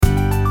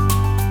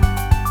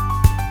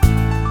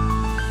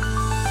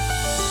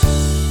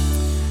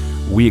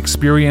We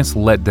experience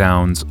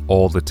letdowns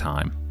all the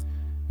time.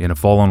 In a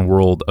fallen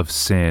world of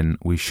sin,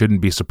 we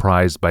shouldn't be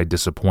surprised by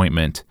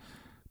disappointment.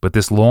 But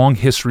this long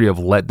history of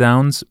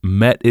letdowns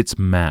met its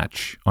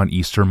match on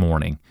Easter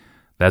morning.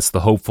 That's the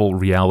hopeful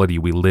reality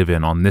we live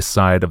in on this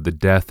side of the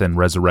death and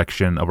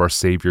resurrection of our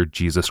Savior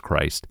Jesus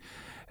Christ,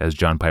 as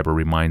John Piper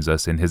reminds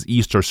us in his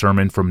Easter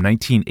sermon from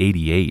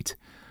 1988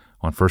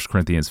 on 1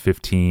 Corinthians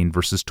 15,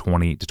 verses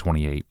 20 to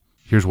 28.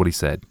 Here's what he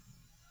said.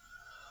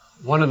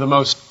 One of the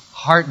most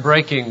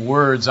heartbreaking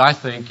words, I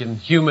think, in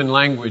human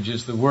language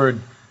is the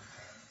word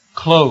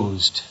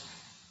closed.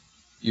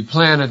 You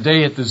plan a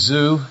day at the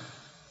zoo,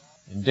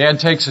 and Dad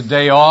takes a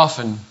day off,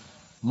 and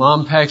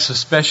Mom packs a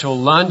special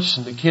lunch,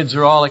 and the kids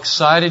are all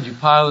excited. You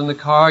pile in the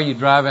car, you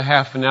drive a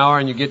half an hour,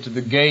 and you get to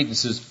the gate, and it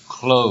says,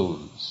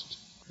 closed.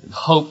 And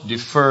hope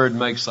deferred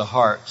makes the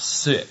heart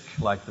sick,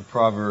 like the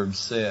proverb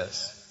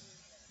says.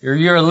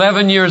 You're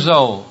 11 years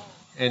old,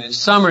 and it's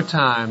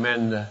summertime,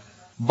 and the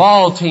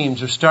ball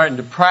teams are starting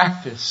to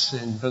practice,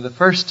 and for the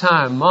first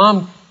time,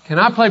 Mom, can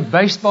I play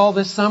baseball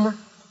this summer?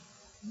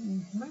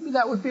 Maybe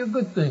that would be a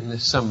good thing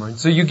this summer. And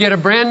so you get a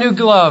brand new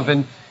glove,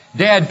 and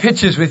Dad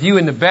pitches with you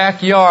in the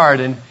backyard,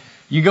 and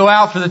you go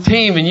out for the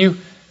team, and you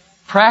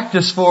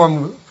practice for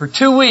them for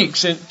 2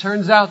 weeks, and it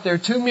turns out there are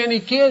too many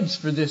kids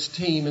for this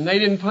team, and they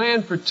didn't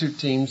plan for 2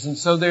 teams, and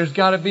so there's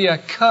got to be a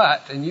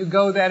cut, and you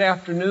go that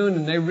afternoon,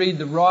 and they read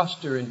the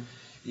roster, and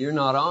you're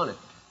not on it.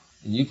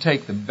 And you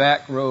take the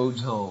back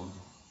roads home.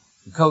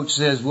 The coach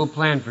says, we'll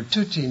plan for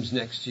 2 teams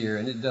next year,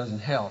 and it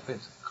doesn't help.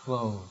 It's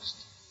closed.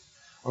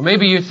 Or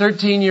maybe you're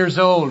 13 years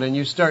old and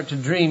you start to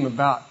dream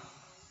about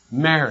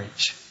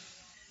marriage.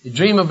 You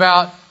dream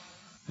about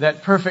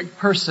that perfect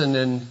person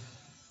and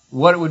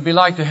what it would be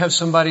like to have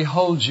somebody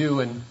hold you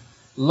and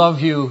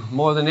love you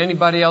more than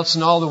anybody else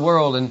in all the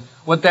world, and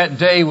what that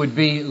day would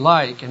be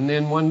like. And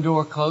then one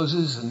door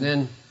closes, and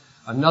then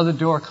another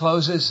door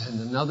closes, and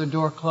another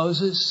door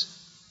closes.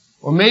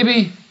 Or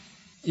maybe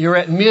you're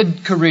at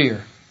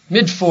mid-career.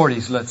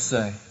 Mid-40s, let's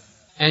say.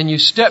 And you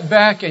step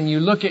back and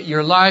you look at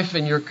your life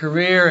and your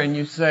career and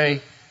you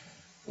say,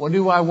 what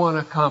do I want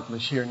to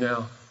accomplish here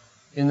now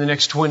in the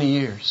next 20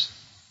 years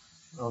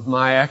of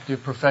my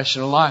active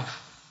professional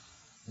life?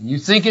 And you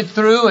think it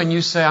through and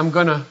you say, I'm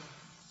going to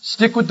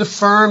stick with the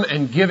firm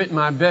and give it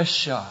my best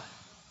shot.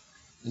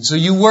 And so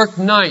you work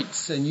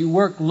nights and you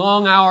work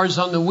long hours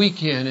on the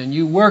weekend and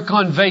you work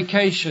on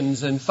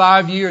vacations, and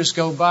 5 years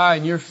go by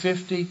and you're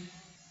 50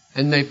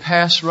 and they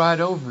pass right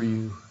over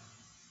you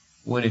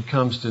when it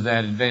comes to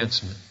that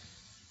advancement.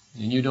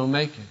 And you don't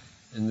make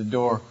it. And the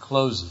door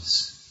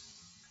closes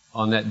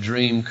on that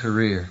dream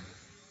career.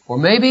 Or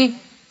maybe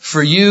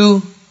for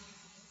you,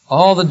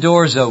 all the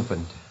doors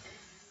opened.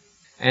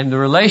 And the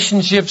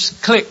relationships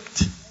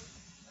clicked.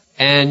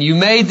 And you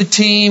made the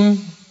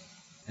team.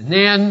 And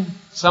then,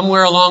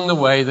 somewhere along the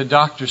way, the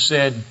doctor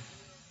said,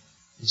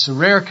 it's a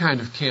rare kind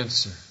of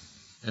cancer.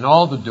 And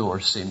all the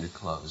doors seem to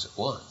close at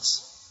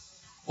once.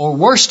 Or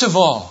worst of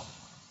all,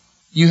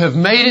 you have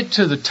made it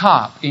to the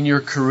top in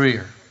your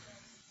career.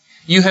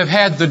 You have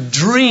had the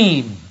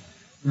dream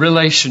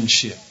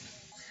relationship.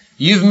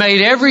 You've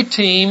made every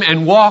team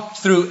and walked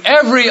through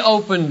every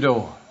open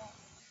door.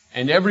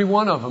 And every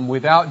one of them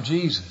without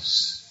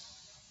Jesus.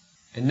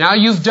 And now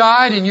you've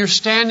died and you're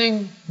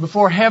standing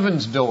before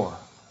heaven's door.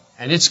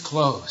 And it's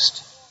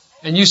closed.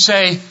 And you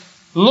say,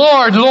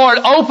 Lord, Lord,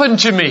 open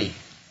to me.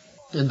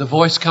 And the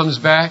voice comes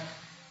back,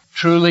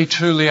 truly,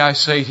 truly, I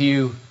say to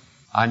you,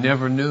 I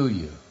never knew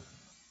you.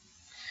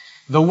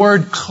 The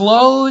word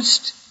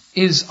closed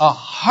is a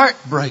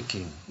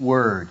heartbreaking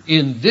word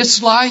in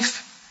this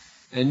life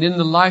and in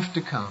the life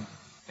to come.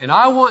 And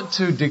I want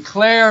to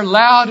declare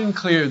loud and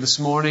clear this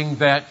morning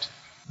that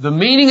the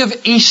meaning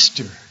of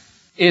Easter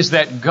is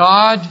that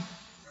God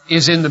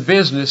is in the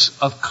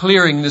business of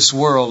clearing this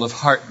world of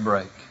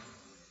heartbreak.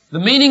 The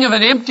meaning of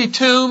an empty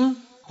tomb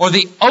or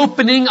the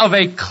opening of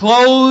a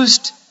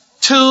closed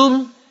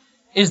tomb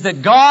is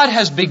that God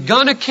has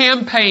begun a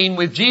campaign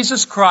with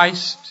Jesus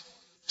Christ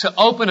to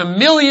open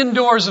 1,000,000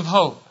 doors of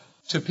hope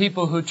to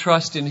people who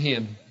trust in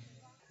Him.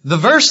 The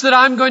verse that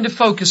I'm going to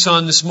focus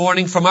on this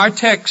morning from our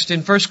text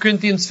in 1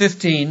 Corinthians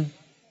 15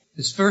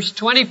 is verse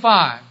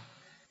 25.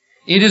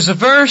 It is a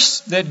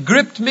verse that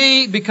gripped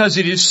me because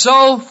it is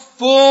so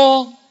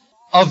full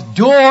of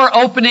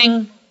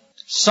door-opening,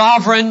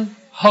 sovereign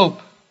hope.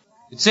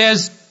 It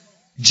says,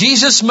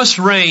 Jesus must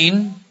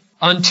reign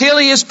until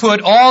He has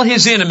put all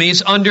His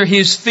enemies under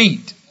His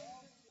feet.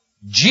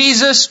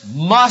 Jesus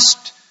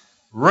must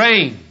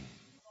reign.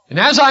 And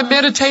as I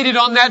meditated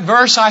on that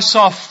verse, I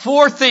saw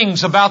 4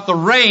 things about the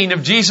reign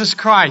of Jesus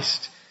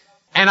Christ.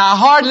 And I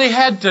hardly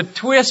had to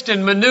twist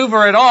and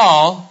maneuver at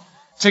all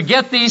to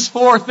get these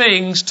 4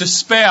 things to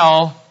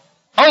spell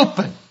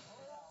open.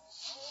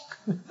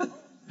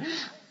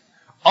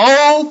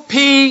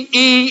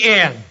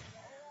 O-P-E-N.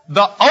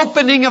 The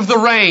opening of the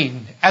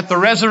reign at the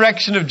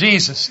resurrection of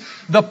Jesus.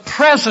 The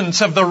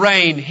presence of the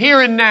reign here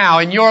and now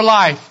in your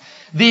life.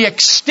 The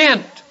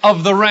extent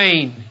of the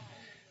reign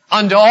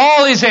unto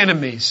all His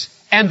enemies,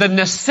 and the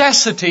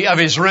necessity of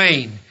His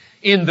reign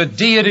in the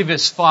deity of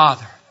His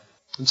Father.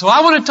 And so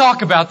I want to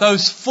talk about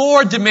those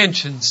 4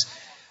 dimensions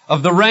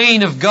of the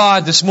reign of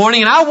God this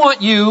morning. And I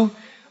want you,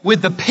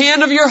 with the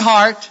pen of your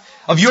heart,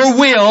 of your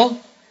will,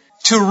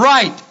 to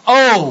write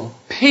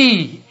O-P-E-N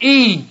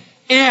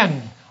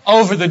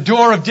over the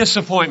door of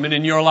disappointment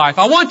in your life.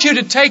 I want you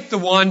to take the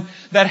one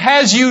that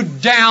has you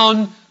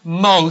down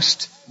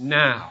most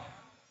now.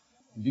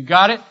 Have you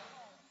got it?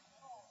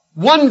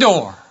 One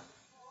door.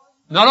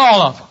 Not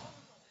all of them.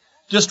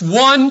 Just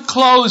one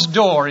closed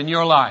door in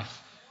your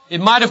life. It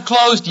might have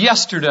closed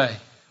yesterday,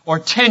 or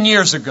 10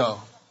 years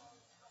ago,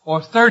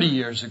 or 30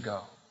 years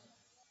ago.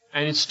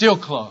 And it's still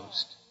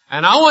closed.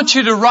 And I want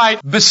you to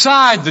write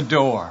beside the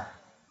door,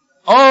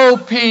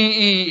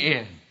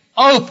 O-P-E-N,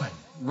 open,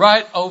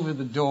 right over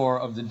the door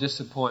of the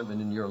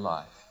disappointment in your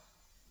life.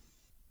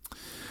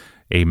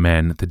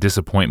 Amen. The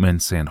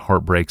disappointments and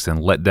heartbreaks and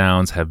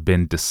letdowns have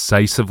been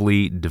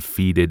decisively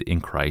defeated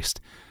in Christ.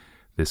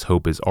 This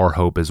hope is our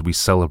hope as we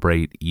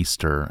celebrate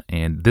Easter.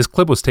 And this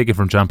clip was taken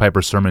from John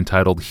Piper's sermon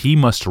titled, He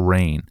Must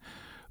Reign,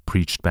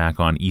 preached back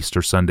on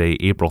Easter Sunday,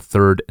 April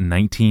 3rd,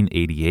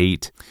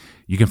 1988.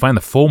 You can find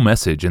the full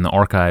message in the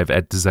archive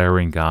at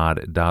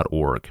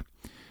desiringgod.org.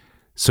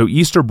 So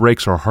Easter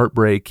breaks our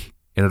heartbreak,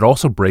 and it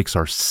also breaks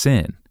our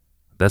sin.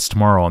 That's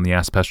tomorrow on the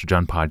Ask Pastor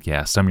John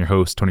podcast. I'm your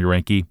host, Tony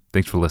Reinke.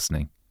 Thanks for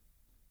listening.